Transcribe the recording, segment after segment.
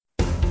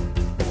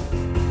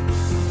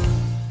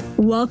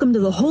Welcome to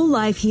the Whole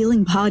Life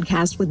Healing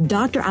Podcast with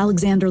Dr.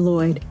 Alexander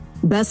Lloyd,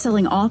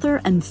 best-selling author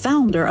and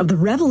founder of the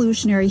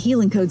revolutionary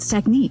Healing Codes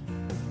technique.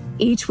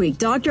 Each week,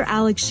 Dr.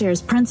 Alex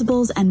shares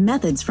principles and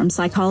methods from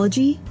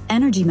psychology,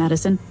 energy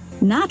medicine,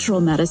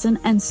 natural medicine,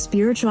 and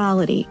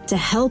spirituality to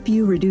help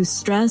you reduce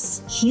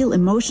stress, heal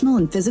emotional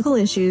and physical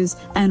issues,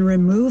 and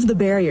remove the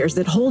barriers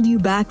that hold you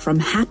back from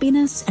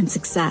happiness and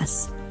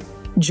success.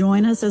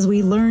 Join us as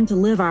we learn to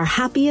live our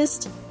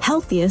happiest,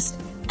 healthiest,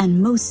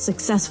 and most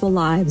successful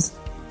lives.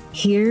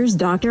 Here's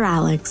Dr.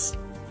 Alex.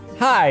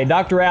 Hi,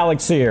 Dr.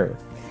 Alex here.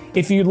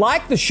 If you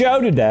like the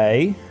show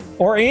today,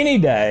 or any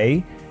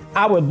day,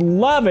 I would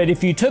love it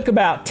if you took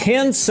about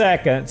 10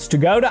 seconds to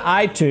go to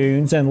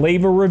iTunes and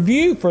leave a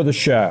review for the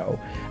show.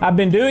 I've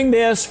been doing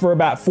this for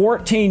about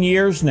 14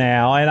 years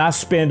now, and I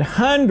spend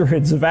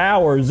hundreds of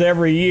hours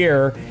every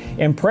year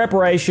in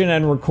preparation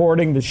and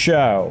recording the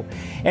show.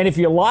 And if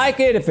you like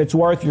it, if it's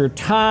worth your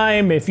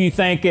time, if you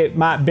think it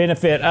might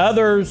benefit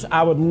others,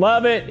 I would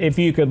love it if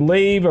you could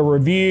leave a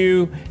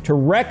review to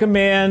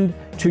recommend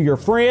to your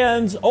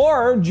friends,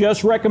 or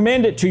just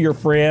recommend it to your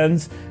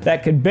friends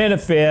that could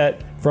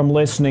benefit from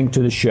listening to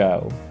the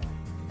show.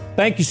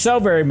 Thank you so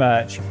very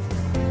much.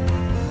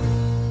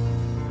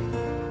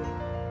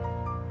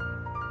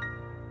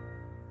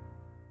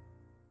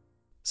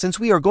 Since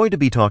we are going to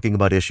be talking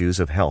about issues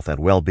of health and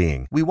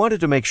well-being, we wanted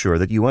to make sure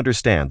that you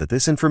understand that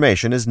this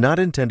information is not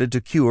intended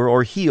to cure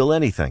or heal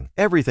anything.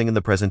 Everything in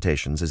the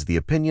presentations is the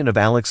opinion of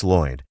Alex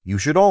Lloyd. You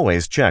should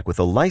always check with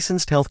a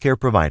licensed healthcare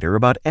provider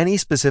about any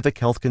specific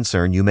health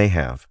concern you may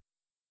have.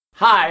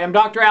 Hi, I'm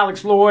Dr.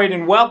 Alex Lloyd,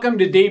 and welcome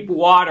to Deep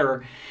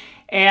Water.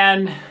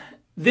 And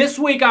this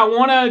week I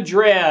want to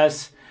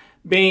address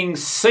being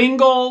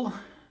single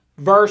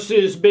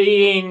versus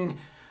being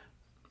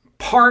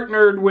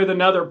partnered with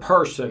another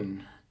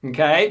person,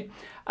 okay?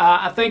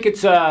 I think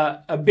it's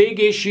a big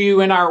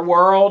issue in our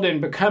world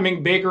and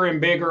becoming bigger and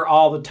bigger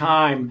all the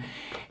time.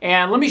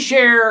 And let me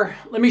share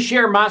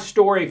my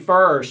story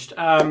first.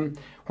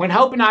 When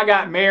Hope and I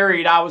got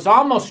married, I was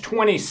almost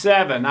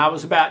 27. I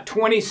was about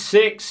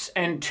 26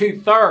 and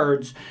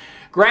 2/3.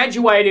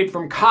 Graduated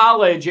from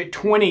college at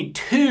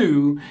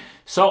 22,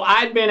 so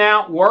I'd been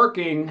out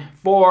working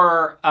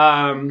for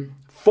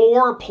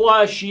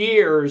 4+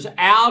 years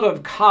out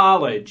of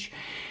college.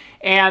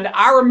 And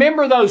I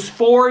remember those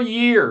 4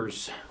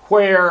 years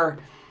where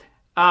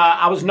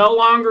I was no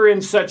longer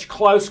in such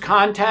close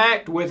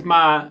contact with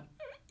my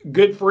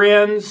good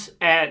friends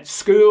at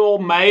school,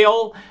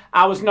 male.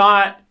 I was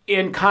not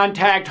in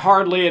contact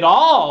hardly at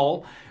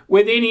all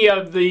with any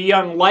of the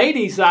young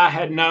ladies I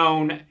had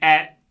known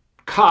at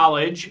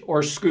college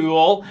or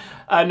school.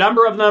 A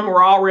number of them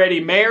were already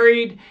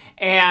married,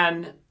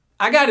 and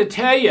I got to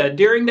tell you,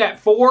 during that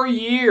 4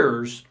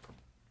 years,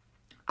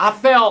 I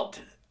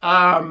felt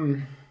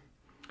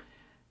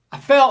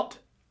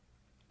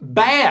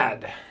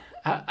bad.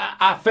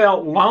 I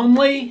felt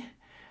lonely.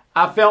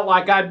 I felt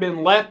like I'd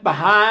been left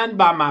behind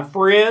by my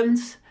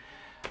friends.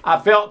 I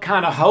felt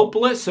kind of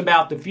hopeless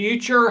about the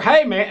future.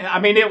 Hey, man, I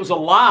mean, it was a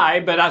lie,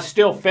 but I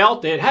still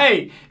felt it.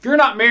 Hey, if you're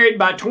not married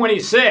by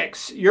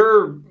 26,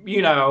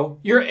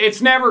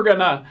 it's never going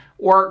to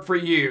work for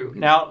you.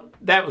 Now,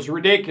 that was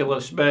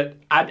ridiculous, but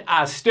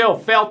I still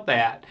felt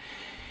that.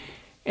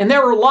 And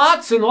there were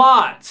lots and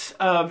lots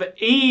of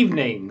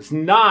evenings,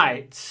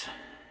 nights,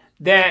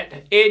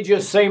 that it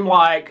just seemed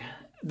like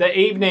the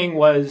evening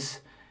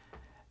was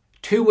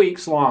 2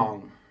 weeks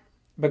long,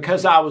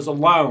 because I was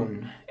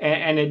alone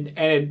and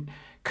had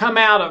come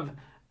out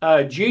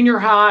of junior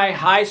high,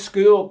 high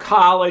school,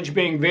 college,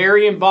 being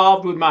very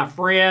involved with my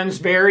friends,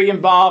 very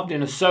involved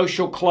in a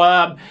social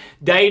club,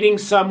 dating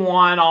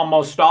someone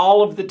almost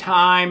all of the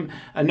time,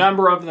 a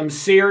number of them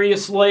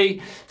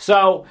seriously.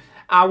 So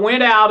I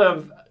went out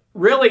of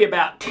really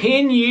about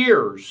 10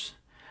 years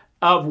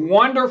of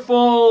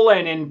wonderful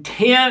and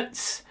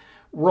intense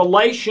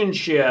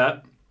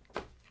relationship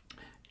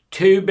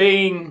to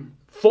being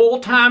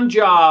full-time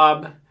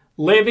job,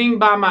 living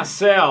by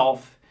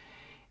myself,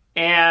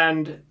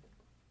 and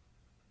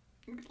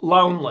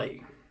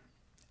lonely.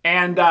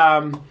 And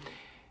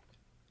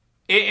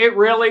it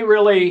really,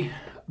 really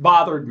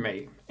bothered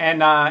me.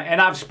 And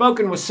I've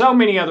spoken with so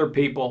many other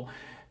people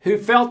who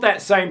felt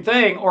that same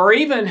thing, or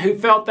even who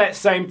felt that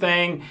same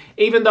thing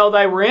even though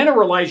they were in a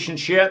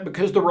relationship,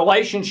 because the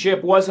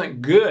relationship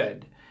wasn't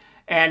good.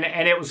 And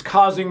it was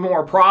causing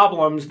more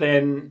problems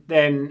than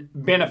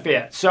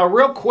benefits. So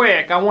real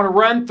quick, I want to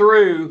run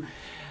through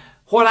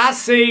what I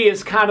see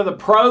as kind of the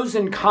pros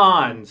and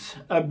cons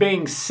of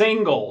being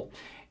single.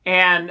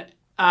 And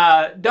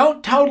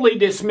don't totally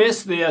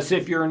dismiss this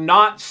if you're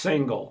not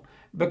single,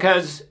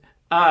 because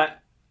my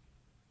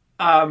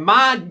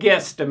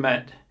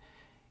guesstimate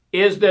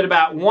is that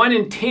about 1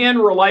 in 10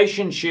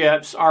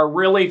 relationships are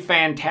really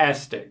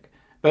fantastic,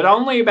 but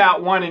only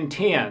about 1 in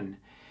 10.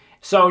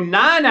 So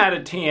 9 out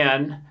of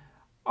 10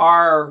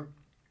 are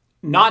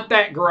not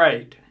that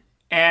great.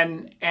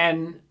 And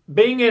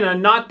being in a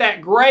not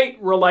that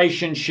great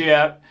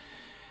relationship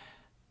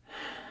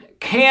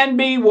can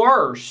be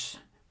worse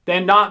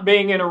than not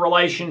being in a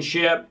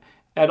relationship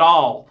at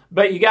all.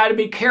 But you got to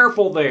be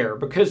careful there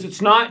because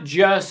it's not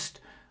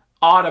just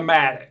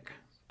automatic.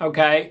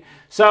 Okay?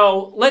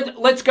 So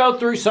let's go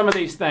through some of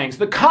these things.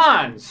 The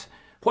cons.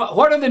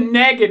 What are the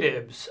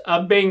negatives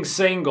of being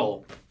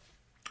single?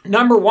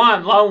 Number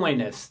one,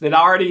 loneliness that I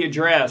already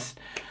addressed.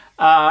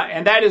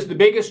 And that is the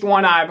biggest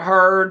one I've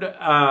heard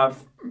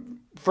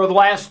for the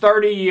last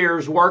 30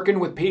 years working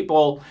with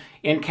people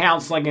in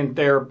counseling and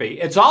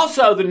therapy. It's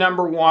also the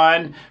number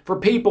one for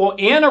people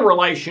in a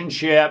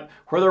relationship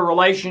where the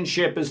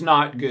relationship is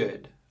not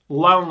good.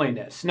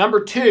 Loneliness.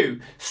 Number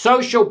two,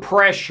 social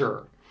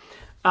pressure.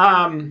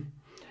 I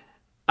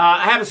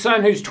have a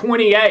son who's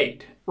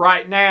 28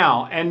 right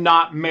now and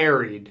not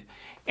married.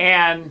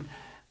 And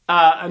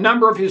a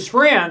number of his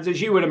friends, as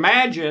you would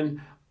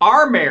imagine,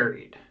 are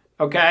married.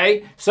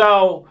 Okay?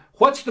 So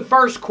what's the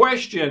first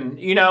question,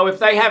 if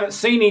they haven't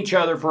seen each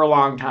other for a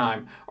long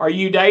time? Are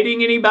you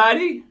dating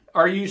anybody?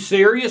 Are you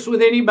serious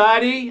with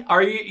anybody?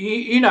 Are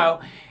you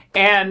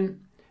and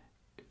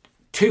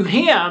to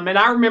him, and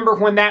I remember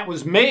when that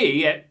was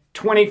me at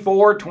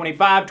 24,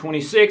 25,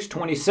 26,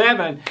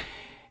 27,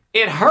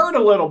 it hurt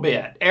a little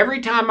bit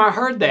every time I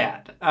heard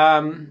that.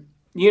 No,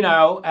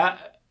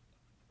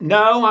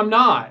 I'm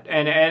not.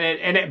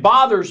 And it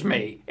bothers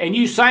me. And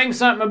you saying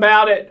something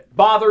about it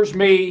bothers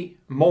me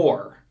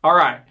more. All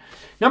right.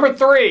 Number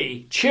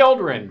three,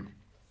 children.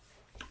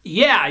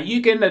 Yeah,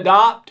 you can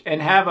adopt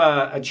and have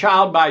a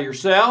child by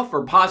yourself,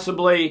 or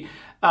possibly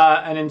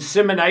an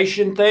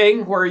insemination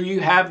thing where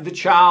you have the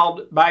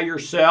child by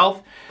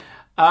yourself.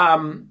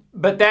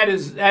 But that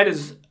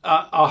is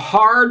a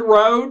hard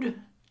road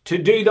to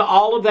do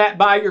all of that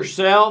by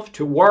yourself,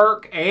 to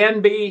work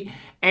and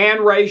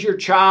raise your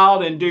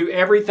child and do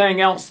everything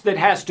else that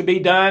has to be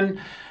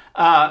done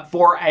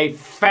for a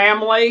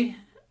family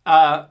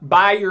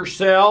by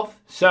yourself.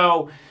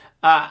 So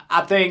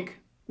I think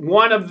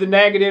one of the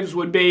negatives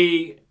would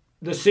be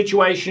the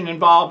situation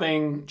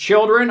involving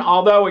children,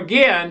 although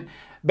again,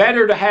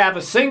 better to have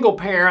a single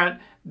parent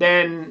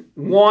than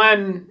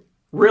one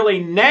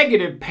really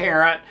negative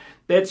parent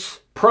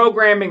that's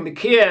programming the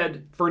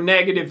kid for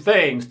negative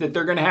things that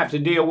they're going to have to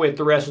deal with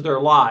the rest of their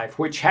life,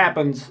 which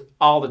happens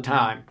all the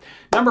time.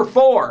 Number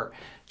four,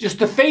 just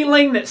the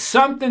feeling that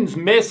something's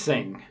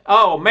missing.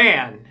 Oh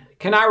man,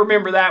 can I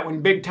remember that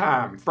one big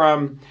time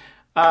from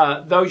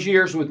those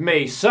years with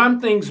me.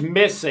 Something's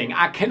missing.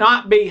 I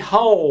cannot be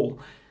whole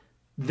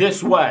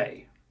this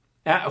way.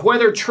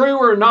 Whether true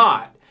or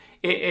not,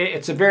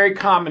 it's a very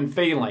common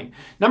feeling.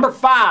 Number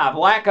five,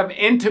 lack of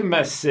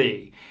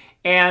intimacy.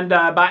 And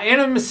by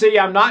intimacy,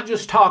 I'm not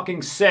just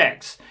talking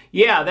sex.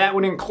 Yeah, that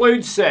would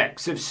include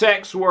sex if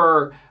sex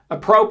were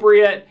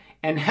appropriate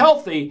and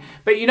healthy.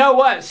 But you know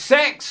what?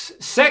 Sex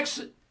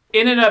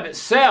in and of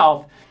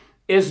itself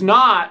is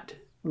not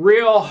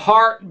real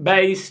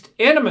heart-based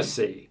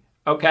intimacy.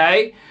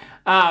 Okay?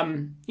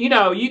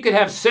 You could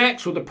have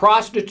sex with a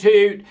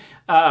prostitute.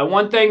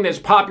 One thing that's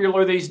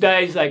popular these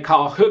days they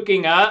call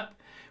hooking up,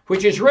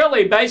 which is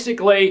really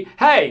basically,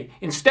 hey,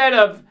 instead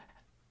of,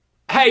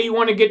 hey, you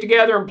want to get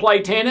together and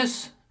play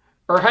tennis?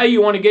 Or, hey,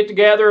 you want to get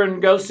together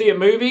and go see a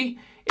movie?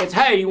 It's,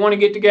 hey, you want to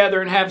get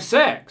together and have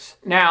sex.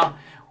 Now,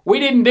 we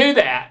didn't do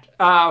that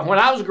when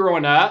I was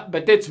growing up,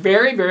 but it's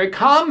very, very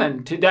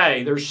common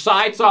today. There's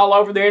sites all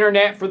over the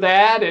internet for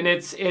that, and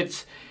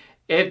it's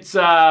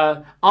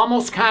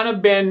almost kind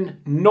of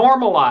been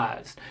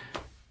normalized.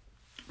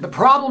 The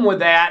problem with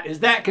that is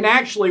that can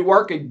actually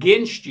work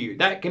against you.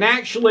 That can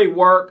actually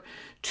work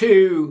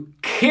to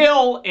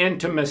kill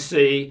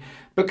intimacy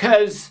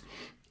because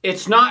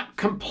it's not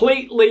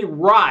completely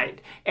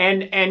right.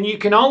 And you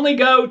can only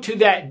go to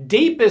that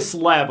deepest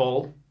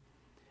level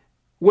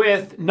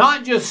with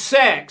not just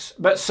sex,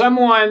 but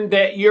someone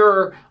that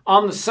you're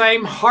on the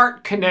same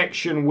heart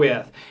connection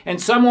with.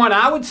 And someone,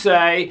 I would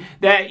say,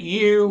 that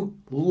you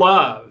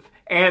love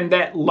and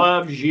that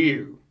loves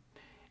you.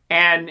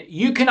 And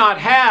you cannot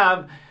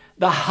have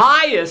the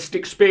highest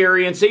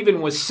experience,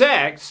 even with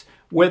sex,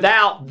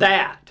 without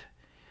that.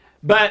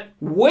 But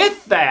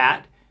with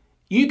that,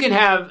 you can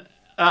have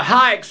a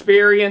high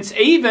experience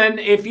even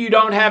if you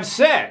don't have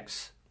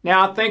sex.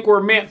 Now, I think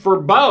we're meant for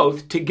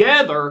both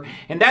together,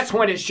 and that's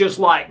when it's just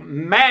like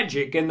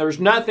magic, and there's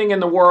nothing in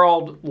the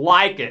world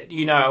like it,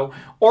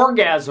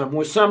 orgasm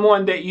with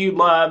someone that you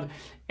love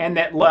and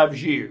that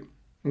loves you,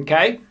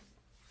 okay?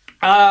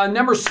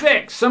 Number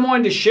six,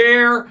 someone to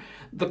share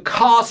the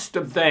cost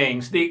of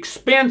things, the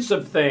expense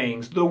of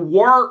things, the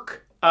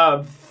work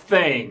of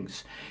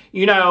things,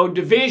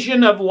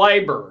 division of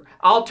labor.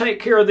 I'll take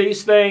care of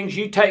these things,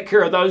 you take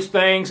care of those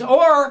things,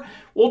 or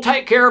we'll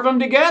take care of them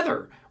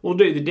together. We'll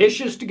do the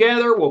dishes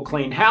together, we'll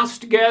clean house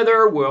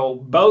together, we'll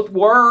both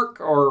work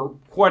or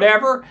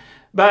whatever,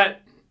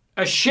 but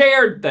a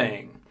shared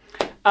thing.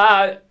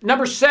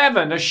 Number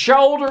seven, a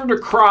shoulder to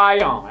cry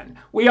on.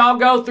 We all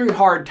go through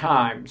hard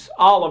times,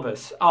 all of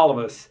us.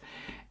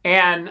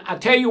 And I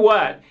tell you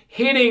what,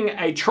 hitting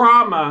a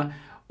trauma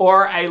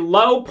or a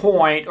low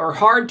point or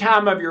hard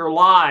time of your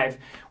life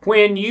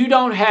when you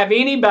don't have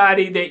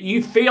anybody that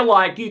you feel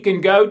like you can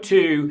go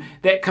to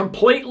that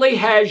completely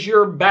has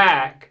your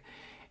back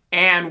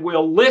and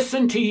will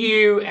listen to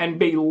you and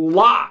be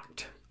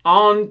locked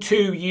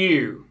onto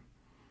you.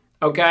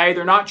 Okay?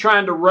 They're not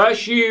trying to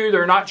rush you.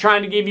 They're not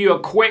trying to give you a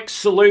quick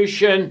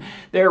solution.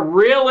 They're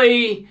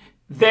really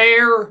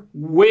there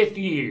with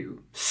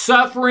you,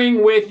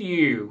 suffering with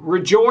you,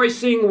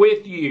 rejoicing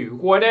with you,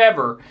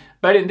 whatever.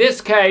 But in this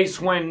case,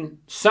 when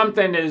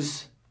something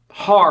is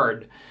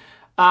hard,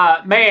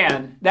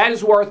 man, that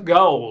is worth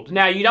gold.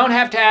 Now, you don't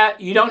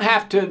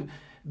have to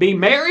be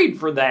married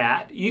for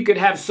that. You could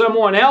have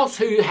someone else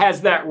who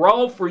has that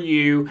role for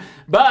you,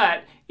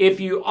 but if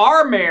you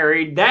are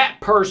married, that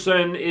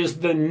person is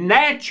the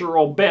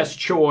natural best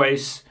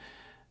choice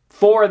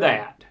for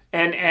that.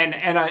 And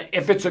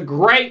if it's a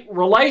great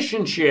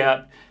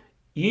relationship,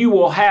 you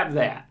will have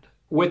that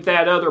with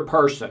that other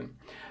person.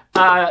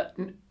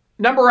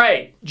 Number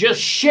 8, just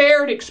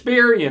shared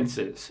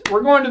experiences.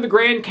 We're going to the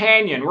Grand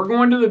Canyon. We're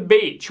going to the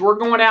beach. We're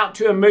going out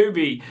to a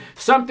movie.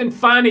 Something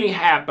funny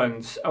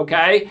happens,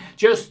 okay?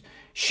 Just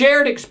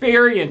shared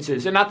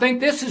experiences. And I think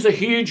this is a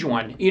huge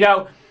one. You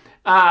know,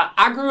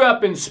 I grew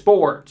up in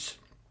sports.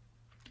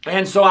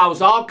 And so I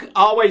was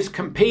always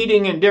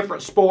competing in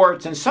different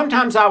sports. And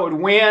sometimes I would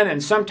win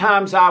and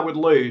sometimes I would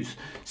lose.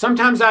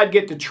 Sometimes I'd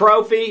get the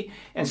trophy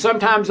and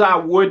sometimes I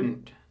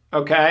wouldn't,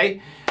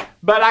 okay?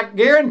 But I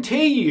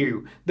guarantee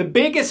you, the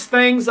biggest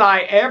things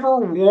I ever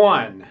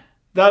won,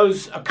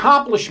 those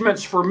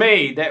accomplishments for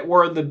me that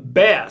were the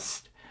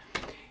best,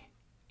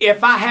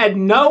 if I had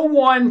no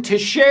one to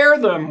share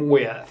them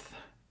with,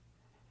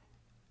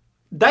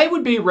 they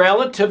would be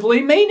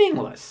relatively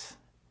meaningless.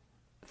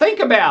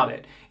 Think about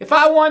it. If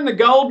I won the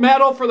gold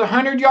medal for the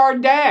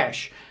 100-yard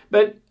dash,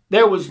 but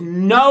there was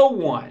no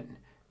one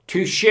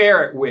to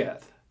share it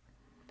with,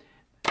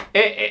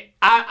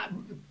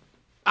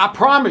 I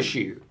promise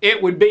you,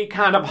 it would be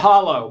kind of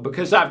hollow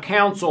because I've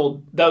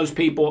counseled those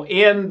people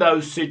in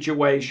those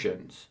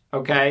situations,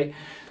 okay?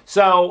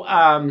 So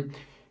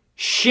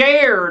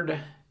shared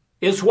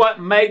is what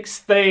makes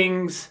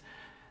things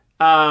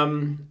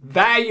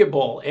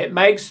valuable. It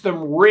makes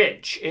them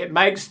rich. It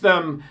makes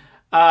them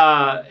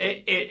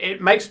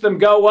it makes them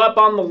go up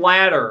on the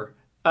ladder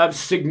of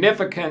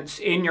significance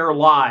in your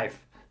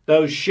life,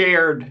 those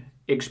shared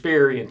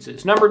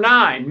experiences. Number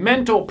 9,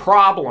 mental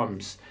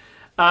problems.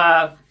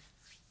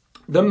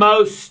 The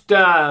most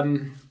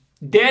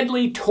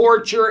deadly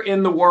torture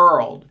in the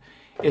world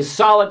is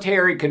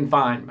solitary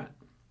confinement.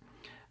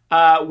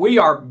 We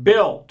are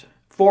built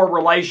for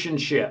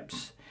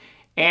relationships.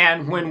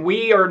 And when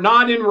we are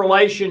not in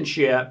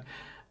relationship,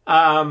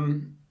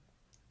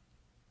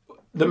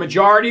 the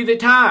majority of the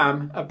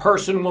time, a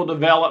person will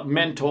develop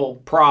mental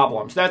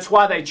problems. That's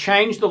why they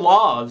changed the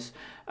laws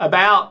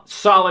about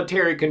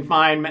solitary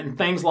confinement and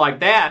things like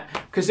that,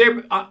 because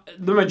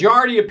the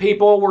majority of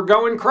people were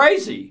going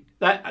crazy.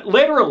 That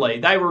literally,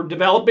 they were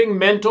developing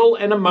mental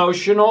and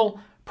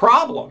emotional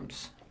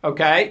problems,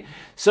 okay?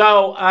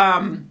 So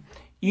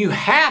you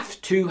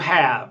have to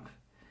have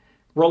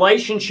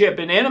relationship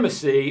and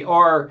intimacy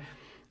or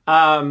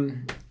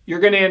you're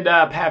going to end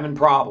up having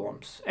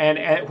problems,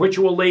 and which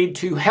will lead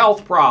to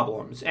health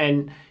problems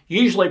and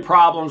usually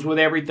problems with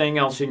everything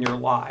else in your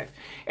life.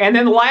 And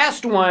then the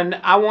last one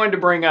I wanted to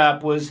bring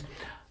up was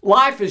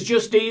life is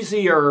just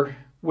easier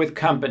with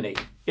company,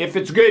 if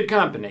it's good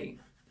company.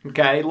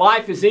 Okay,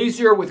 life is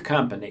easier with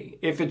company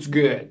if it's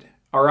good,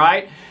 all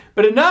right?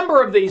 But a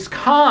number of these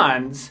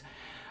cons,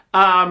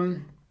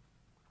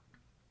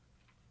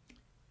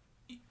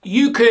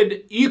 you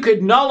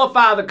could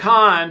nullify the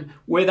con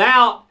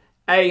without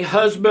a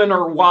husband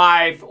or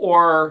wife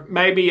or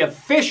maybe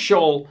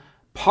official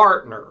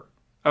partner,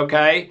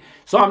 okay?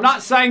 So I'm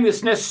not saying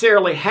this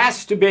necessarily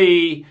has to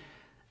be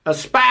a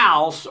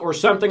spouse or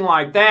something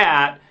like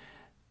that,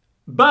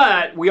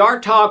 but we are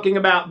talking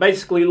about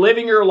basically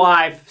living your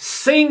life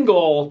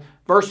single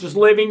versus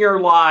living your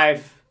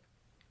life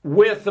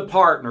with a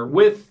partner,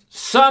 with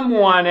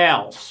someone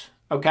else,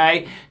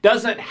 okay?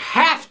 Doesn't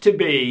have to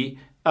be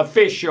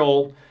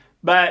official,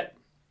 but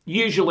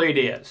usually it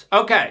is.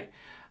 Okay,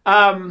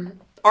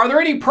 are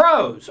there any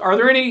pros? Are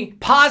there any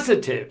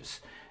positives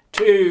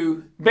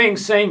to being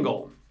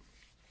single?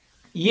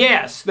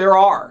 Yes, there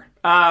are.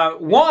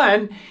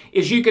 One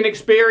is you can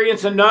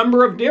experience a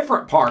number of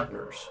different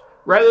partners.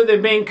 Rather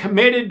than being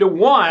committed to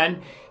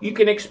one, you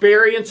can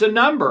experience a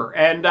number.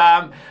 And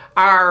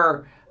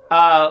our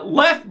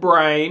left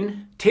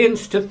brain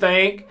tends to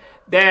think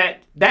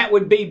that that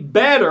would be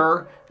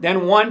better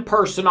than one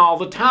person all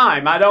the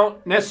time. I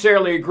don't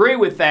necessarily agree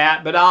with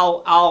that, but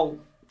I'll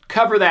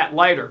cover that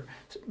later.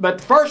 But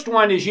the first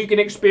one is you can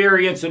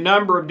experience a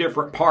number of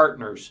different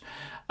partners.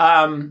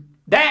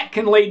 That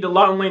can lead to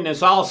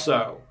loneliness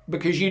also,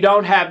 because you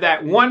don't have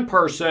that one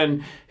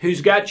person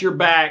who's got your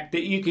back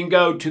that you can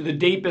go to the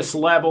deepest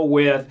level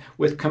with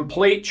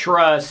complete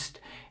trust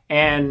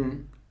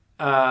and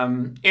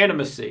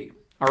intimacy.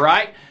 All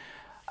right?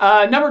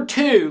 Number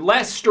 2,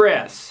 less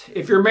stress.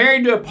 If you're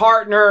married to a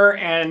partner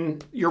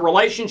and your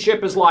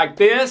relationship is like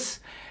this,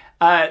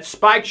 It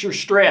spikes your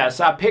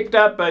stress. I picked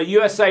up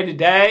USA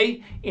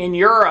Today in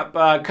Europe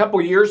a couple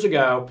years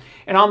ago,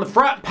 and on the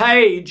front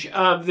page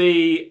of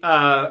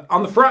USA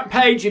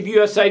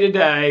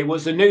Today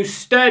was a new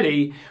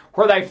study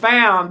where they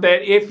found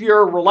that if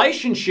your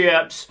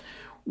relationships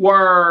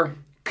were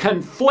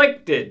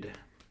conflicted,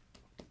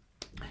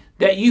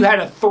 that you had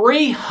a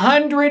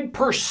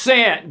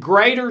 300%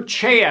 greater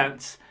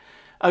chance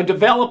of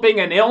developing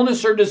an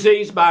illness or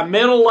disease by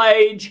middle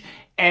age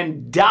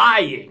and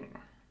dying.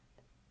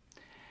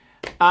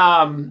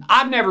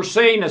 I've never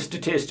seen a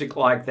statistic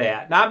like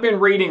that. And I've been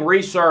reading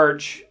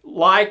research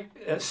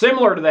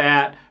similar to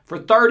that for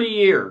 30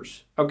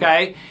 years,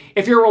 okay?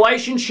 If your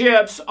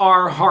relationships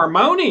are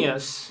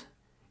harmonious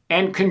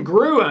and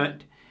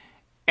congruent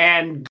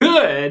and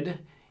good,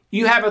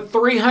 you have a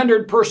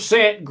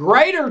 300%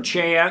 greater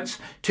chance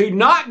to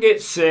not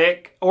get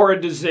sick or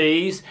a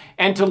disease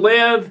and to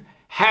live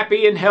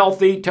happy and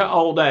healthy to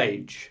old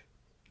age.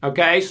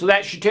 Okay, so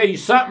that should tell you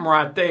something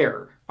right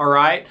there, all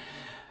right?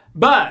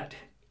 But,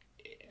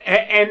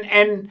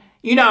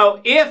 you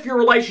know, if your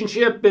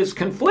relationship is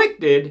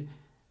conflicted,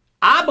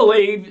 I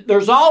believe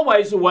there's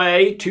always a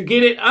way to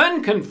get it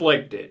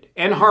unconflicted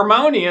and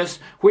harmonious,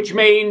 which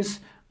means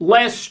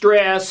less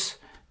stress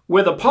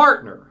with a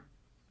partner,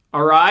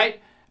 all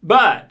right?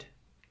 But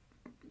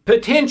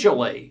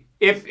potentially,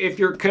 if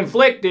you're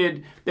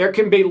conflicted, there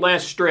can be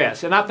less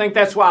stress. And I think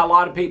that's why a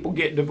lot of people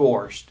get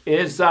divorced,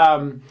 is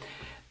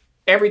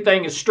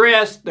everything is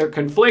stressed, they're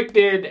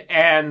conflicted,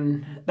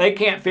 and they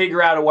can't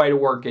figure out a way to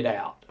work it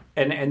out.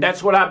 And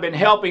that's what I've been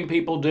helping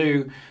people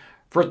do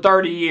for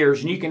 30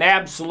 years, and you can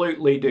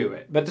absolutely do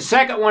it. But the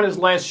second one is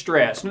less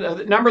stress.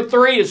 Number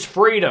 3 is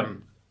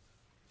freedom.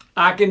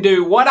 I can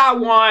do what I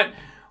want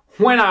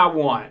when I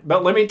want.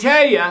 But let me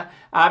tell you,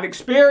 I've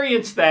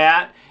experienced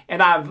that,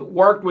 and I've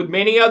worked with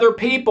many other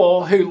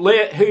people who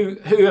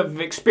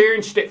have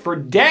experienced it for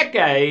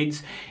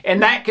decades,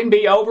 and that can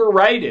be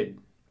overrated.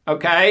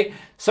 Okay?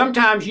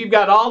 Sometimes you've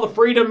got all the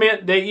freedom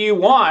that you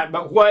want,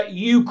 but what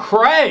you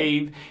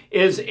crave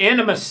is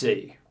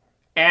intimacy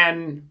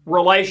and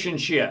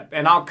relationship.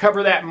 And I'll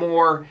cover that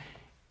more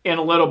in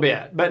a little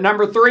bit. But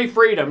number 3,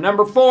 freedom.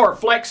 Number 4,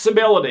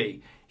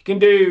 flexibility. You can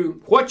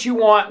do what you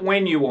want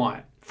when you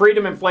want.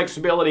 Freedom and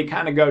flexibility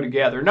kind of go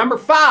together. Number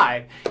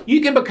 5,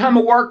 you can become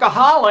a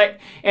workaholic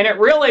and it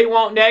really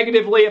won't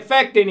negatively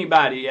affect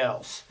anybody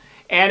else.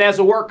 And as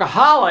a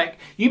workaholic,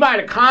 you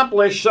might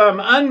accomplish some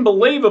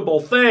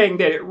unbelievable thing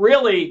that it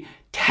really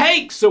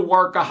takes a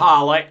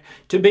workaholic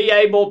to be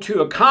able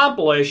to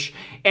accomplish.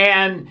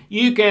 And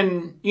you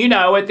can, you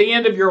know, at the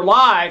end of your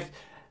life,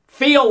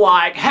 feel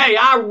like, hey,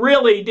 I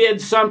really did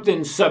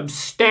something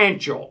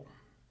substantial.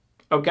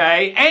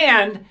 Okay?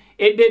 And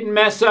it didn't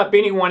mess up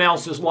anyone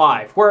else's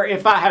life. Where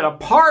if I had a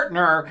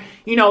partner,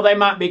 you know, they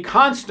might be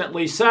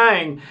constantly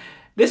saying,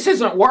 this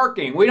isn't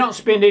working. We don't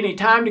spend any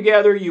time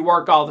together. You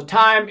work all the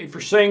time. If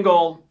you're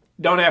single,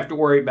 don't have to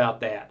worry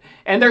about that.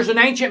 And there's an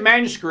ancient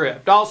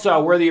manuscript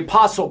also where the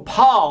Apostle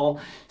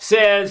Paul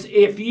says,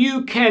 if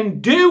you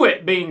can do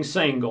it being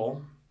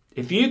single,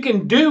 if you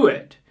can do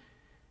it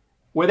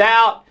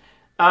without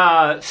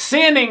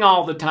sinning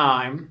all the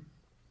time,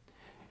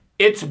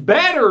 it's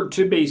better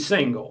to be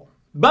single.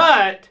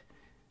 But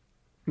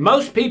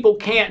most people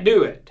can't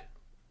do it.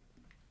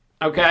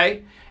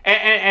 Okay?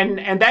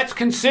 And that's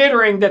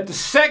considering that the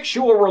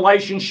sexual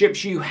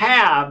relationships you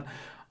have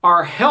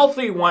are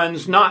healthy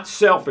ones, not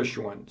selfish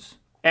ones,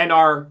 and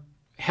are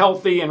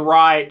healthy and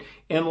right,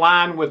 in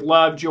line with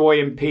love, joy,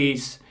 and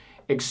peace,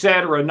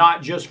 etc.,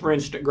 not just for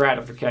instant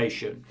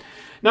gratification.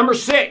 Number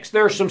 6,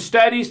 there are some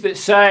studies that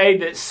say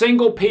that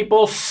single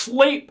people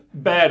sleep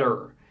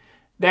better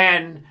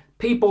than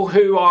people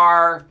who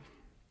are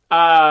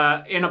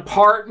in a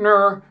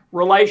partner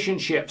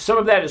relationship. Some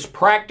of that is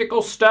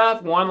practical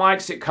stuff. One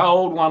likes it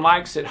cold, one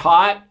likes it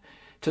hot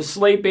to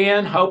sleep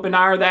in. Hope and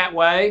I are that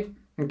way.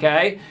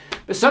 Okay?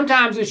 But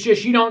sometimes it's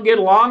just you don't get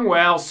along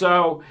well,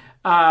 so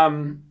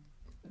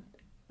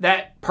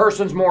that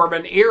person's more of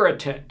an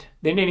irritant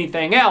than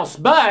anything else.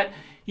 But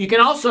you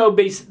can also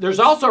be, there's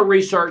also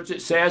research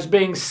that says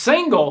being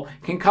single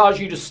can cause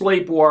you to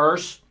sleep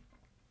worse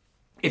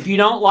if you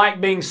don't like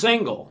being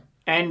single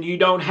and you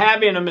don't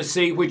have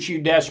intimacy, which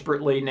you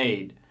desperately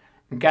need.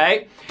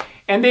 Okay?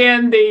 And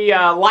then the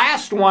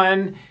last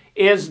one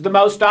is the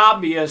most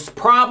obvious,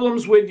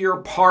 problems with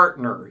your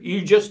partner.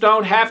 You just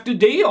don't have to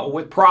deal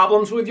with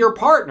problems with your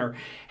partner.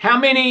 How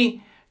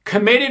many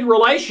committed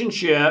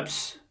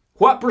relationships,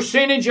 what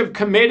percentage of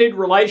committed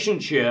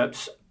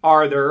relationships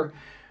are there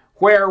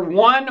where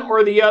one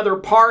or the other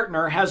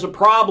partner has a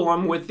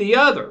problem with the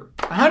other?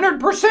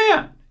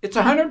 100%. It's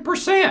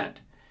 100%.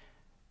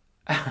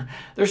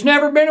 There's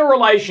never been a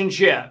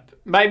relationship.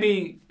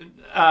 Maybe,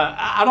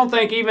 I don't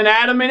think even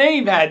Adam and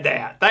Eve had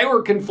that. They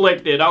were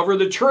conflicted over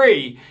the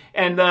tree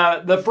and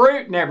the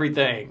fruit and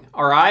everything,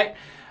 all right?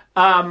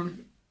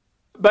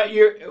 But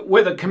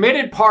with a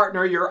committed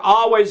partner, you're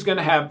always going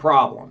to have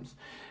problems.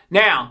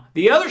 Now,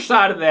 the other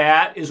side of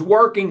that is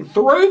working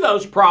through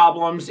those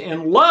problems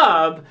in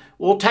love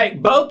will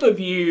take both of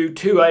you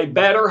to a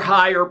better,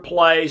 higher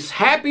place,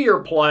 happier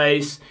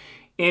place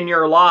in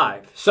your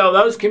life. So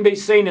those can be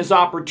seen as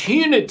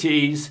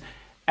opportunities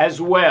as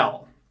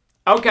well.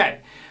 Okay,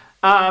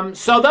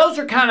 so those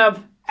are kind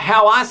of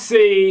how I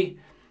see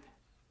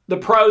the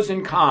pros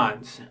and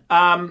cons.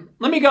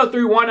 Let me go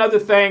through one other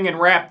thing and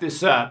wrap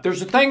this up.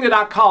 There's a thing that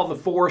I call the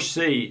 4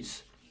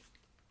 C's.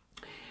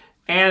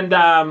 And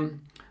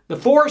the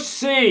 4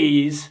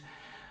 C's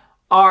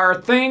are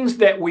things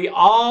that we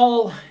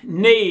all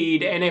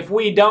need, and if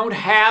we don't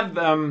have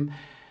them,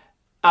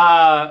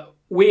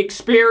 we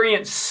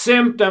experience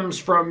symptoms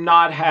from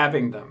not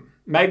having them.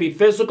 Maybe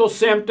physical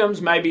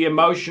symptoms, maybe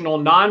emotional,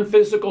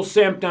 non-physical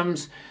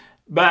symptoms,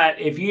 but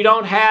if you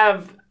don't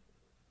have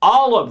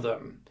all of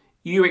them,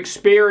 you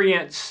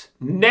experience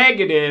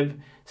negative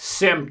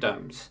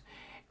symptoms.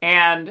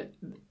 And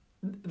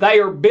they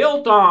are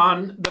built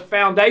on the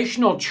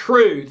foundational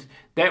truth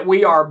that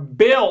we are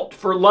built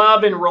for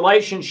love and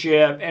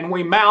relationship, and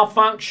we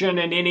malfunction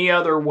in any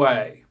other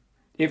way.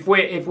 If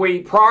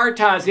we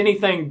prioritize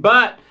anything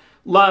but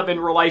love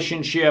and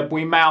relationship,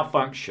 we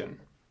malfunction,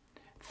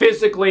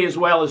 physically as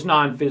well as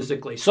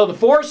non-physically. So the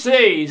 4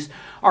 C's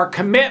are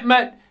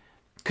commitment,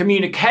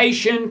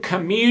 communication,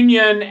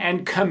 communion,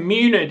 and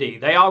community.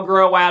 They all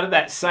grow out of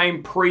that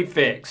same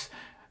prefix,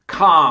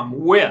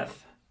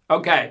 with.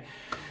 Okay,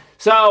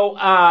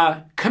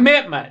 so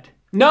commitment.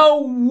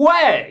 No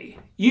way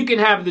you can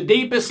have the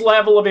deepest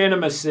level of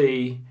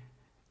intimacy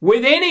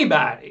with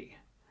anybody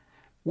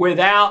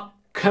without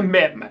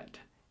commitment.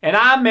 And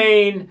I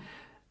mean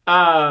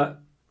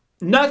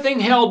nothing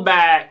held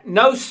back,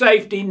 no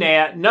safety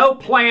net, no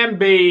plan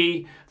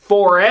B,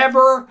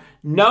 forever,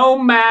 no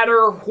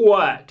matter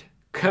what.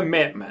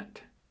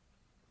 Commitment.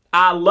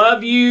 I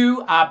love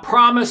you. I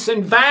promise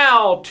and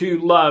vow to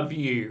love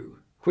you,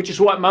 which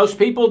is what most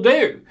people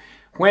do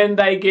when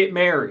they get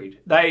married.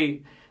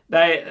 It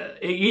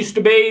used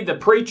to be the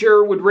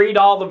preacher would read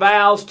all the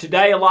vows.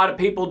 Today, a lot of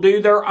people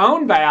do their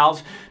own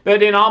vows,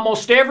 but in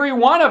almost every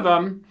one of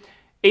them,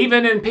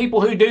 even in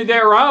people who do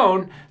their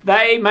own,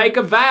 they make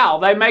a vow.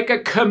 They make a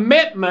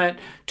commitment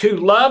to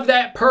love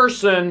that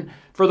person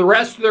for the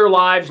rest of their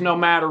lives, no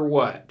matter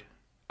what.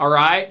 All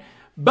right?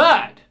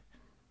 But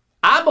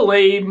I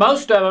believe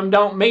most of them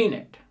don't mean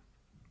it.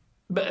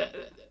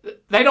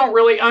 They don't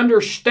really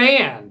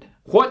understand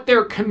what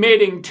they're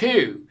committing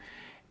to.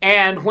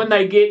 And when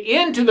they get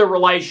into the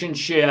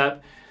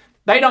relationship,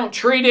 they don't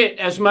treat it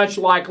as much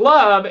like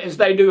love as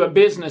they do a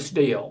business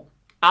deal.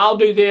 I'll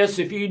do this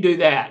if you do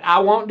that. I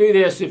won't do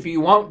this if you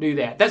won't do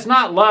that. That's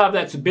not love,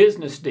 that's a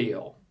business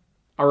deal.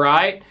 All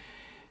right?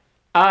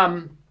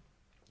 And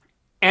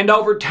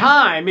over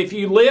time, if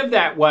you live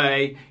that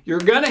way, you're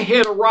going to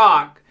hit a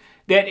rock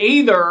that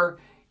either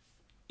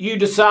you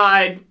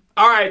decide,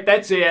 all right,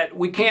 that's it,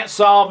 we can't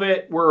solve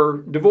it,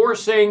 we're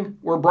divorcing,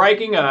 we're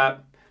breaking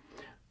up,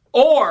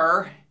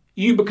 or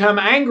you become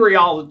angry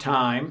all the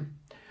time,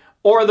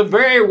 or the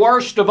very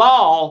worst of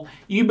all,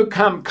 you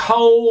become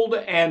cold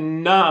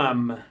and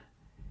numb,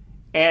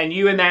 and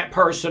you and that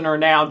person are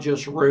now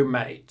just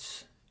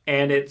roommates.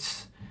 And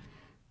it's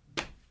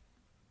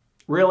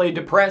really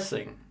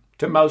depressing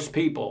to most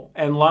people,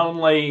 and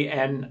lonely,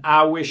 and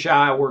I wish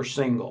I were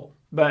single.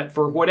 But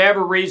for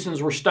whatever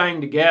reasons we're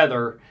staying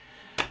together,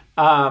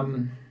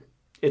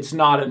 it's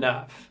not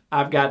enough.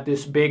 I've got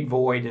this big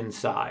void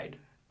inside,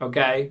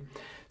 okay?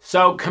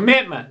 So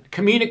commitment,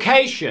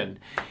 communication,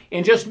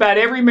 in just about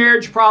every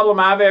marriage problem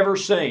I've ever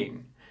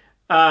seen.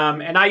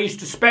 And I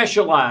used to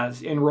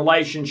specialize in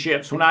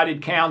relationships when I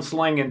did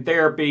counseling and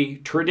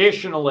therapy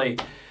traditionally.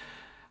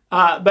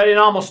 But in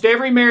almost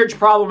every marriage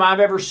problem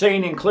I've ever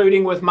seen,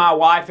 including with my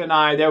wife and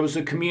I, there was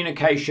a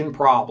communication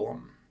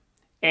problem.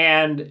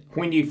 And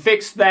when you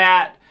fix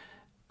that,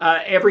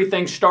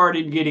 everything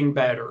started getting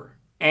better.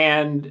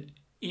 And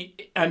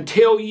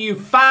until you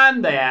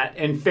find that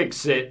and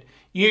fix it,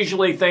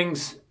 usually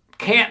things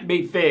can't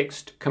be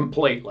fixed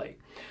completely.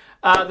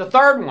 The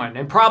third one,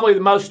 and probably the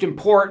most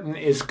important,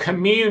 is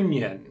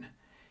communion.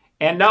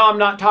 And no, I'm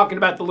not talking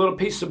about the little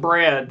piece of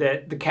bread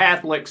that the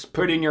Catholics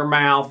put in your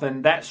mouth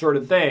and that sort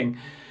of thing.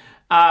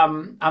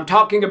 I'm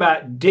talking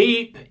about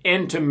deep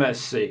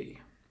intimacy.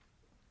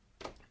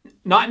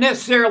 Not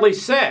necessarily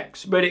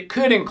sex, but it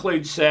could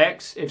include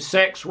sex if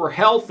sex were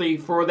healthy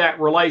for that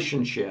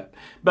relationship.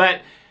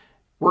 But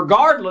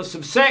regardless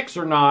of sex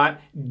or not,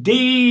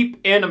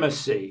 deep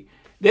intimacy.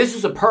 This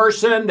is a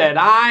person that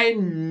I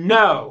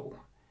know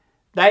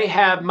they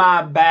have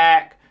my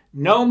back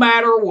no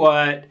matter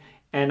what,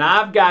 and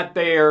I've got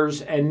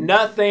theirs, and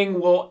nothing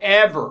will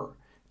ever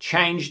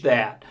change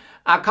that.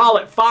 I call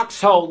it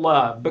foxhole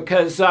love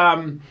because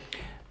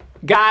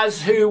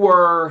guys who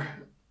were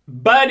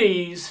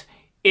buddies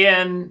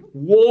in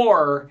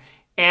war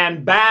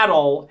and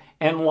battle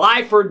and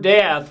life or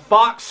death,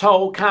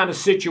 foxhole kind of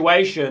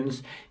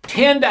situations,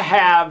 tend to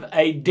have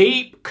a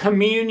deep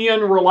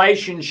communion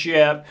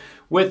relationship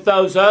with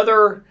those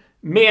other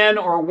men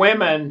or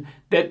women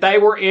that they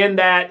were in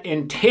that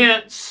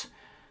intense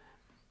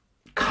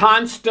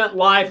constant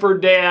life or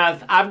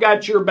death, I've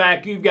got your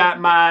back, you've got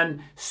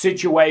mine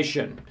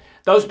situation.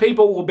 Those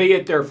people will be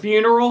at their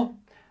funeral.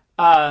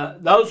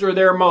 Those are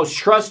their most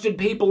trusted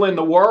people in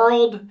the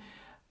world.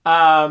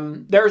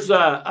 There's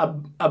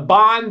a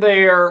bond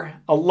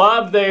there, a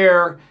love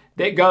there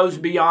that goes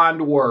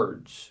beyond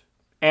words,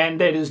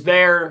 and that is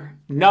there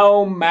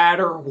no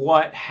matter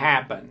what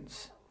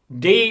happens.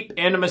 Deep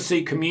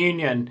intimacy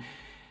communion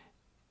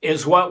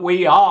is what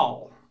we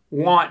all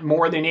want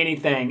more than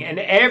anything. And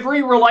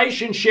every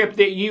relationship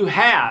that you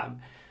have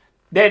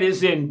that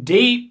is in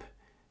deep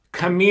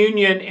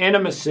communion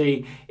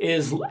intimacy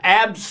is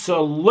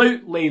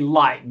absolutely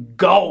like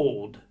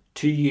gold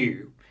to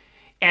you.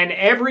 And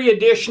every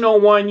additional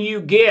one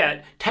you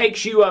get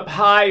takes you up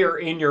higher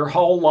in your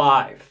whole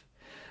life.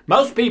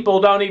 Most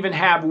people don't even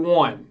have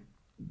one,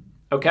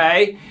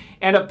 okay?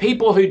 And of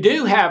people who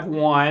do have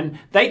one,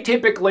 they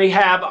typically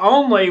have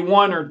only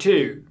one or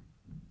two,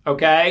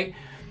 okay?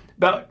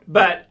 But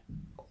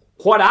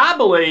what I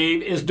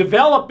believe is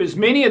develop as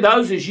many of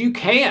those as you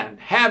can.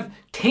 Have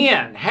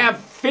 10, have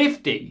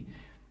 50.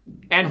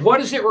 And what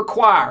does it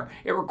require?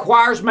 It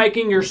requires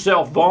making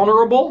yourself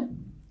vulnerable.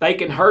 They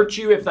can hurt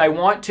you if they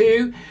want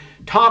to.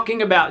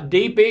 Talking about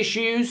deep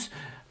issues,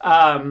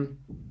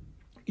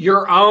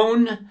 your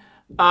own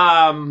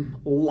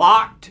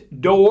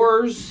locked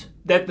doors,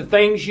 that the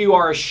things you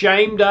are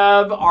ashamed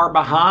of are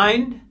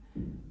behind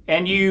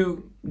and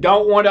you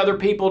don't want other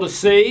people to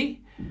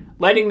see.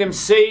 Letting them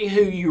see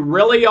who you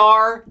really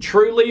are,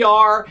 truly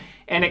are,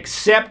 and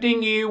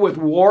accepting you with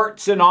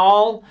warts and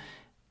all,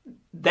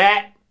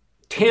 that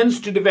tends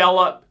to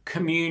develop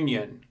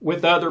communion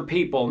with other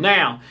people.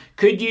 Now,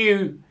 could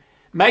you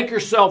make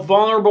yourself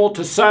vulnerable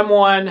to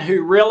someone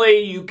who really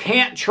you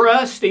can't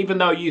trust, even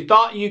though you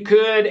thought you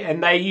could,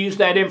 and they use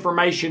that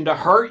information to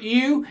hurt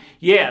you?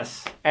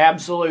 Yes,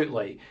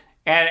 absolutely.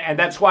 And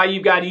that's why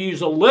you've got to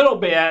use a little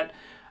bit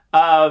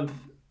of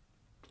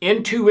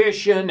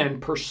intuition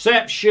and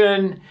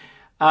perception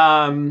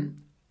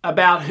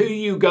about who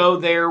you go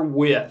there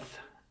with,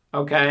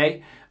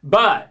 okay?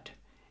 But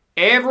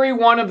every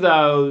one of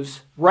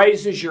those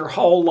raises your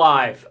whole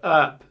life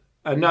up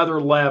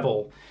another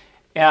level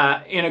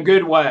in a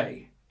good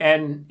way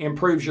and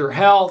improves your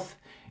health,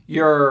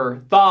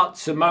 your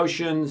thoughts,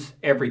 emotions,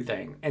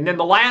 everything. And then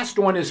the last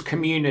one is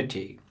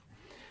community.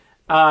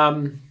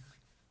 No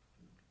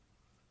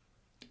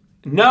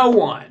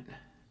one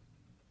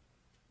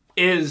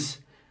is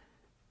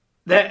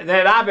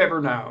that I've ever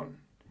known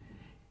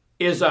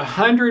is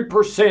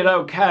 100%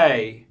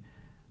 okay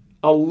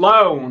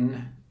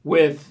alone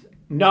with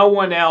no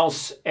one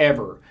else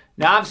ever.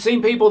 Now, I've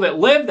seen people that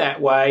live that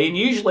way, and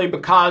usually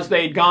because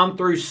they'd gone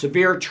through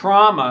severe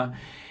trauma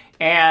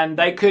and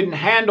they couldn't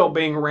handle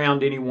being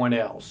around anyone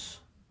else.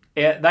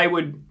 They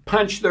would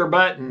punch their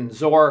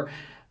buttons or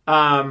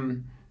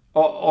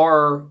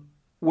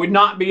would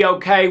not be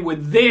okay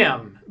with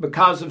them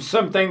because of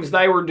some things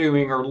they were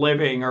doing or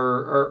living,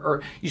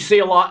 or you see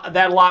a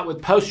lot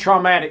with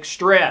post-traumatic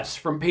stress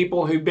from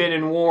people who've been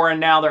in war and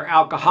now they're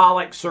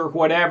alcoholics or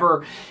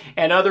whatever,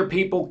 and other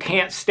people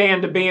can't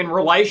stand to be in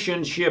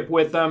relationship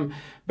with them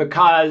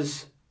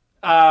because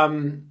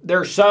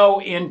they're so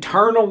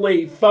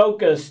internally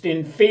focused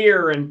in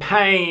fear and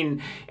pain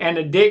and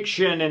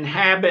addiction and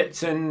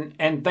habits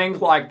and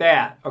things like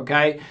that,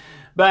 okay?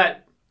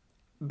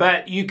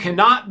 But you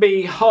cannot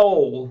be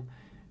whole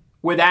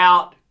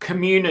without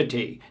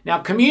community. Now,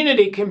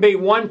 community can be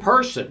one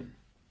person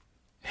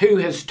who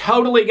has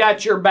totally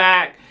got your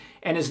back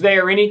and is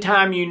there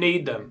anytime you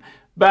need them.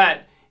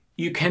 But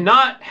you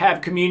cannot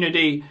have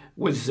community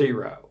with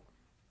zero.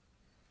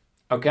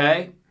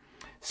 Okay?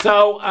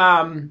 So,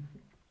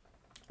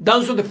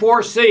 those are the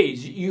 4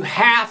 C's. You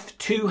have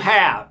to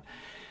have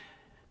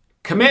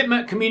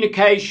commitment,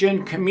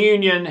 communication,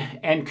 communion,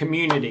 and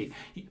community.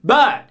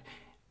 But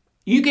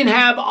you can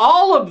have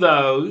all of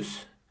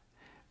those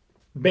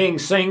being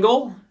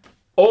single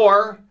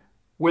or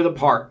with a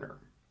partner.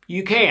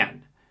 You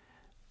can.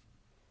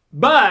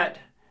 But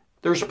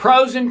there's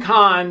pros and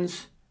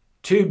cons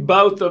to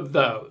both of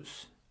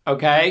those.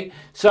 Okay?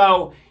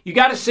 So you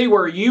got to see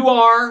where you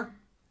are,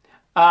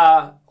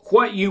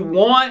 what you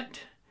want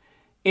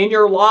in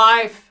your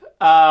life,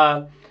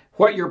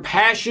 what your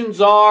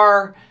passions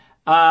are,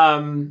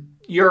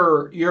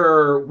 your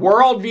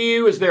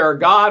worldview. Is there a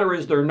God or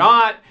is there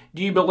not?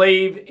 Do you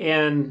believe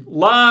in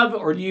love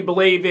or do you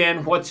believe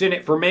in what's in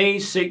it for me,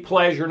 seek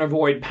pleasure and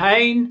avoid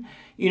pain?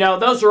 You know,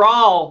 those are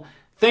all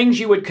things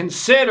you would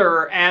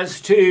consider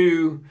as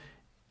to,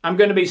 I'm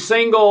going to be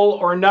single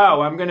or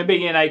no, I'm going to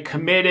be in a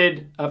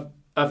committed,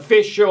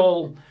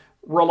 official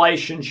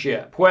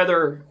relationship,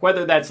 whether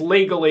that's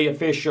legally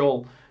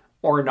official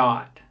or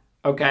not.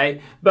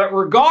 Okay? But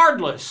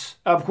regardless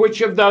of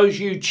which of those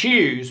you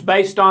choose,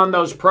 based on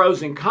those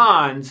pros and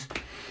cons,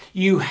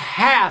 you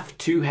have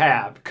to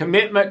have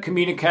commitment,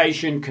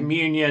 communication,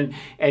 communion,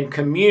 and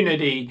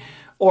community,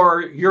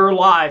 or your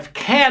life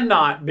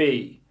cannot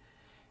be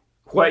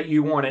what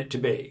you want it to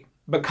be.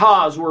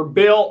 Because we're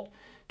built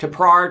to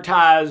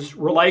prioritize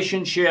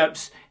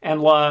relationships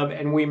and love,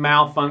 and we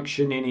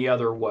malfunction any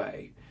other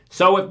way.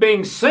 So if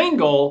being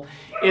single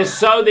is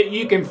so that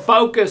you can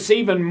focus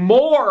even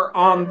more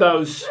on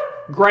those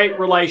great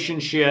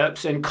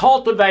relationships and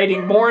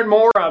cultivating more and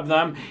more of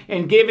them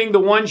and giving the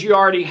ones you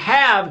already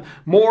have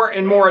more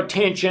and more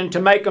attention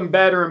to make them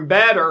better and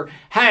better,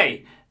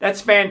 hey,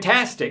 that's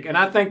fantastic. And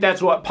I think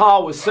that's what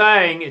Paul was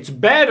saying. It's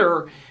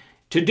better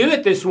to do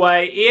it this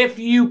way if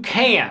you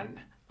can,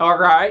 all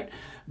right?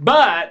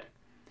 But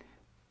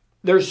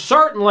there's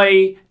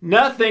certainly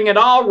nothing at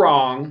all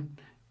wrong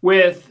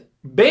with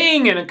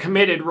being in a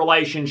committed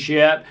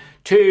relationship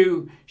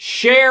to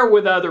share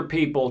with other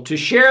people, to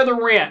share the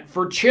rent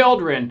for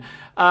children,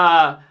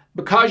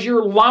 because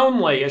you're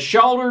lonely, a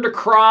shoulder to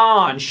cry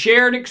on,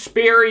 shared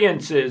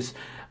experiences.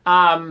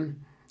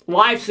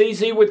 Life's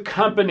easier with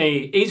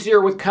company,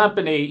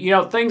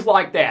 things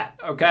like that,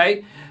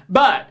 okay?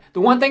 But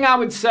the one thing I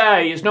would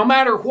say is no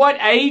matter what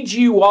age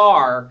you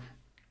are,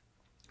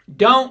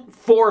 don't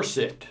force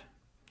it.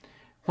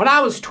 When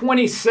I was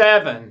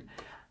 27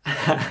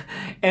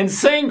 and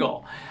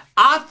single,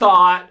 I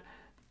thought,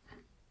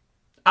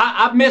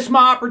 I've missed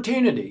my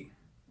opportunity.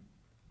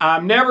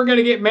 I'm never going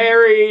to get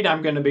married.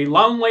 I'm going to be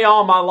lonely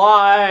all my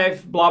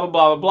life, blah, blah,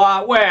 blah,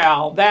 blah, blah.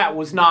 Well, that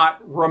was not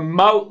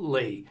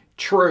remotely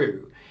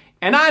true.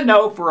 And I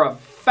know for a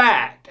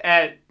fact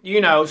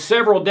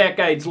several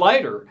decades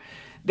later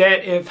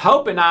that if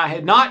Hope and I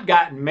had not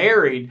gotten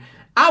married,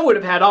 I would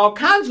have had all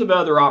kinds of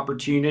other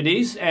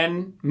opportunities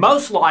and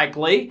most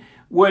likely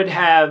would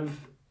have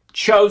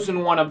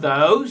chosen one of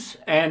those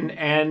and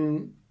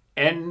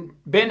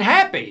been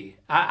happy.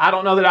 I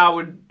don't know that I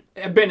would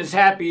have been as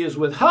happy as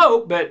with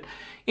Hope, but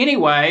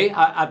anyway,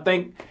 I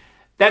think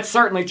that's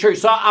certainly true.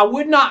 So I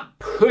would not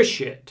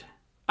push it.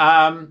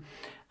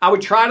 I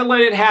would try to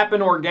let it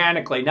happen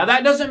organically. Now,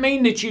 that doesn't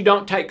mean that you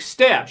don't take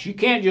steps. You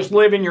can't just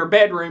live in your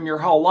bedroom your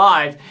whole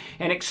life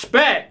and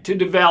expect to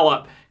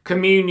develop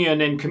communion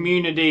and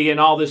community and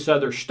all this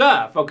other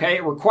stuff, okay?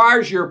 It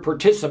requires your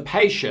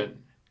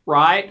participation,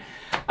 right?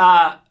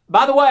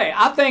 By the way,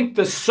 I think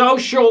the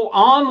social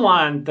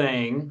online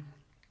thing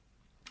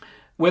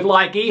with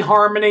like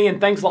eHarmony and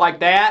things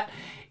like that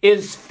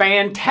is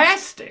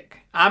fantastic.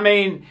 I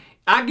mean,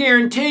 I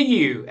guarantee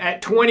you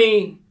at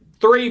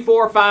 23,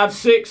 4, 5,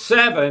 6,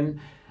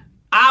 7,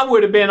 I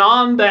would have been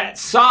on that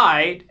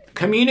site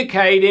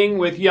communicating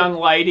with young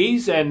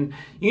ladies and,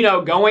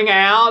 going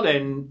out,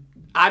 and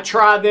I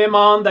try them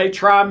on, they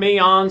try me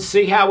on,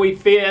 see how we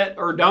fit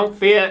or don't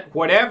fit,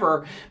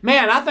 whatever.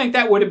 Man, I think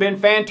that would have been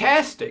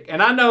fantastic.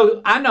 And I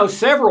know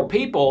several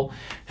people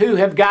who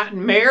have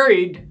gotten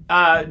married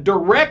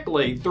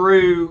directly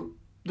through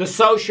the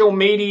social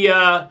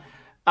media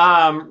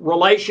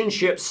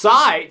relationship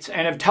sites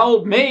and have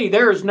told me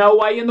there is no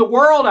way in the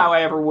world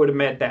I ever would have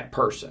met that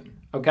person.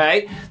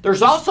 Okay?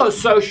 There's also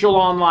social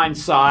online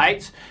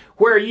sites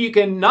where you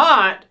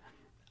cannot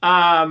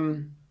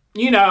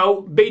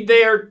be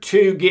there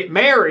to get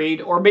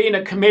married or be in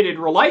a committed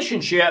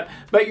relationship,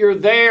 but you're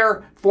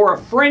there for a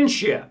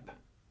friendship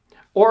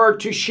or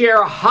to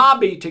share a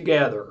hobby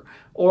together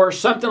or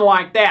something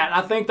like that.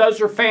 I think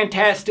those are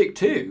fantastic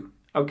too,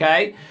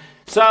 okay?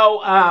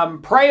 So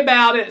pray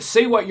about it,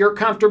 see what you're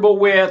comfortable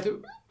with,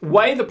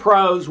 weigh the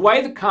pros,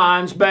 weigh the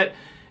cons, but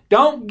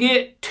don't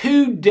get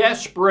too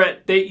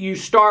desperate that you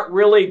start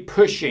really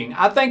pushing.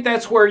 I think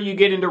that's where you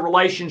get into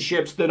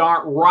relationships that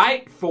aren't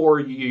right for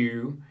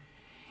you,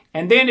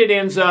 and then it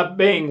ends up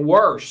being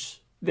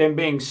worse than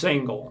being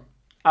single.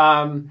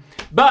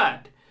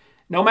 But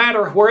no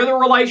matter where the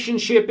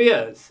relationship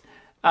is,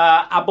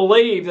 I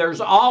believe there's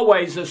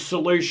always a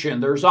solution.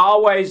 There's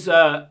always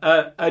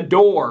a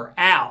door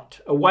out,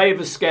 a way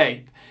of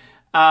escape,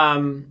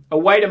 a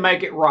way to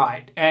make it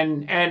right.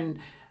 And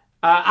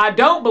I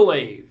don't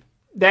believe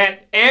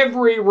that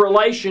every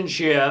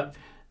relationship,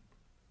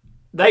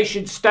 they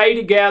should stay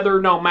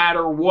together no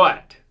matter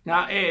what.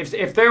 Now,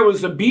 if there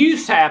was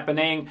abuse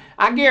happening,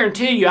 I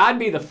guarantee you I'd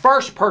be the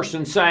first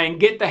person saying,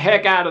 get the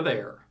heck out of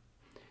there.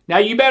 Now,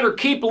 you better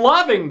keep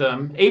loving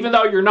them, even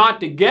though you're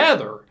not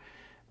together,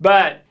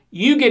 but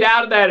you get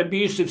out of that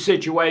abusive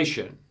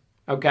situation,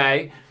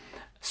 okay?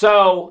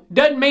 So,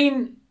 doesn't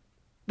mean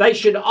they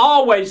should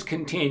always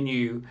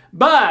continue,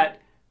 but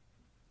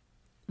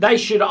they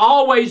should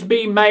always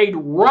be made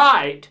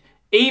right,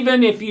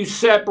 even if you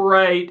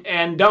separate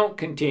and don't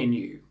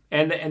continue.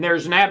 And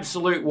there's an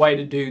absolute way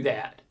to do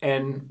that.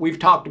 And we've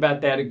talked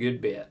about that a good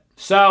bit.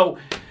 So,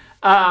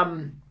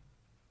 and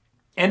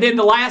then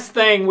the last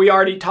thing we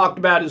already talked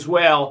about as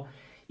well,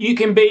 you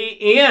can be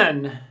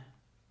in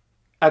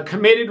a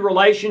committed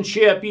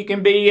relationship, you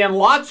can be in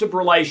lots of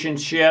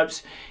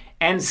relationships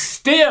and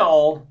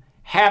still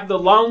have the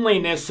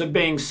loneliness of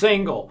being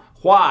single.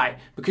 Why?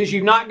 Because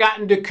you've not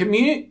gotten to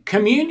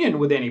communion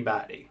with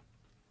anybody.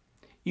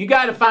 You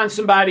got to find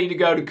somebody to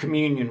go to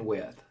communion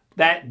with,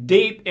 that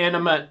deep,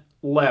 intimate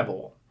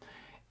level.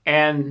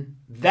 And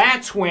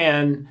that's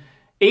when,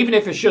 even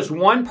if it's just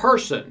one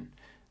person,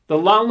 the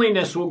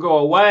loneliness will go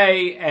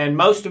away and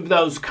most of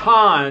those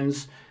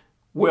cons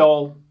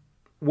will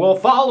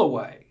fall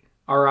away.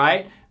 all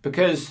right?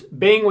 Because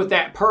being with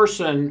that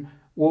person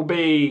will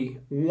be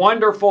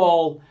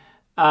wonderful.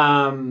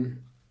 And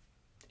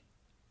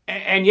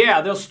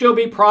yeah, there'll still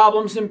be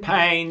problems and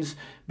pains,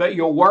 but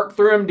you'll work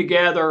through them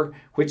together,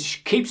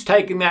 which keeps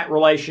taking that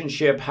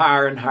relationship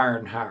higher and higher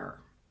and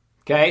higher.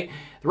 Okay?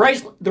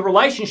 The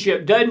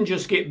relationship doesn't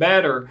just get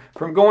better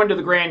from going to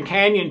the Grand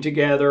Canyon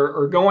together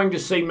or going to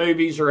see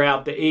movies or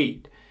out to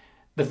eat.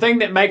 The thing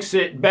that makes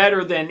it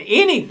better than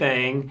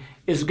anything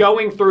is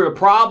going through a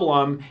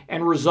problem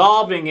and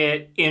resolving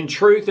it in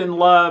truth and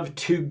love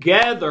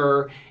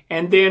together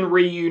and then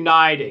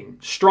reuniting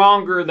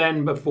stronger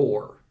than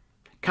before.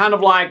 Kind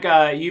of like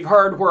you've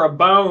heard where a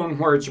bone,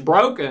 where it's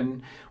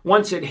broken,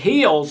 once it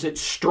heals,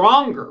 it's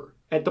stronger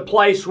at the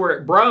place where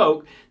it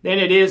broke than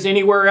it is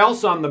anywhere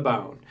else on the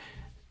bone.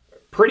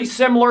 Pretty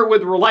similar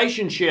with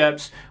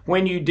relationships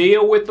when you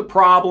deal with the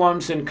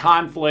problems and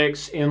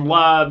conflicts in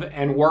love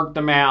and work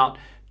them out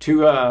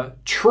to a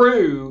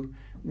true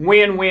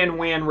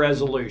win-win-win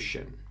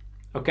resolution.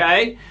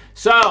 Okay?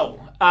 So,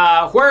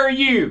 where are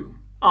you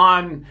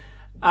on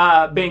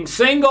being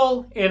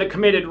single in a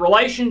committed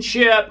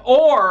relationship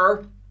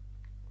or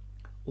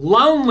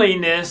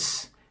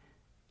loneliness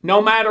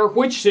no matter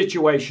which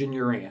situation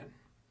you're in?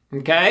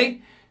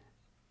 Okay?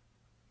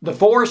 The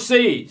 4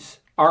 C's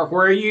are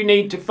where you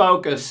need to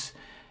focus.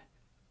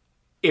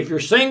 If you're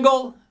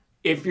single,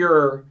 if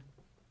you're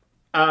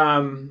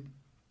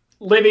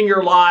living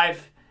your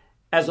life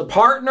as a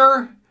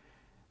partner,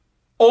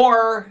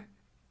 or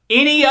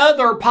any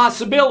other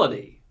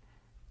possibility,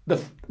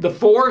 the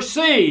 4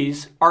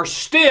 C's are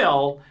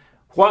still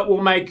what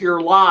will make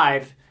your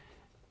life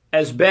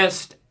as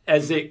best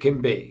as it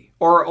can be,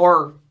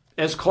 or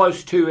as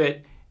close to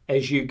it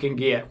as you can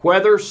get.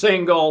 Whether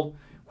single,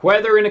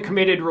 whether in a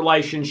committed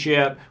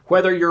relationship,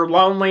 whether you're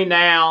lonely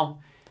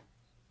now,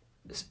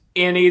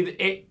 in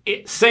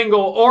either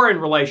single or in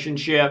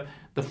relationship,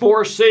 the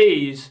 4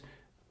 C's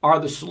are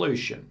the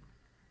solution.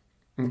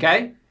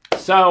 Okay?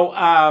 So,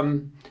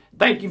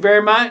 thank you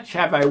very much.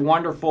 Have a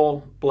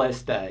wonderful,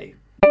 blessed day.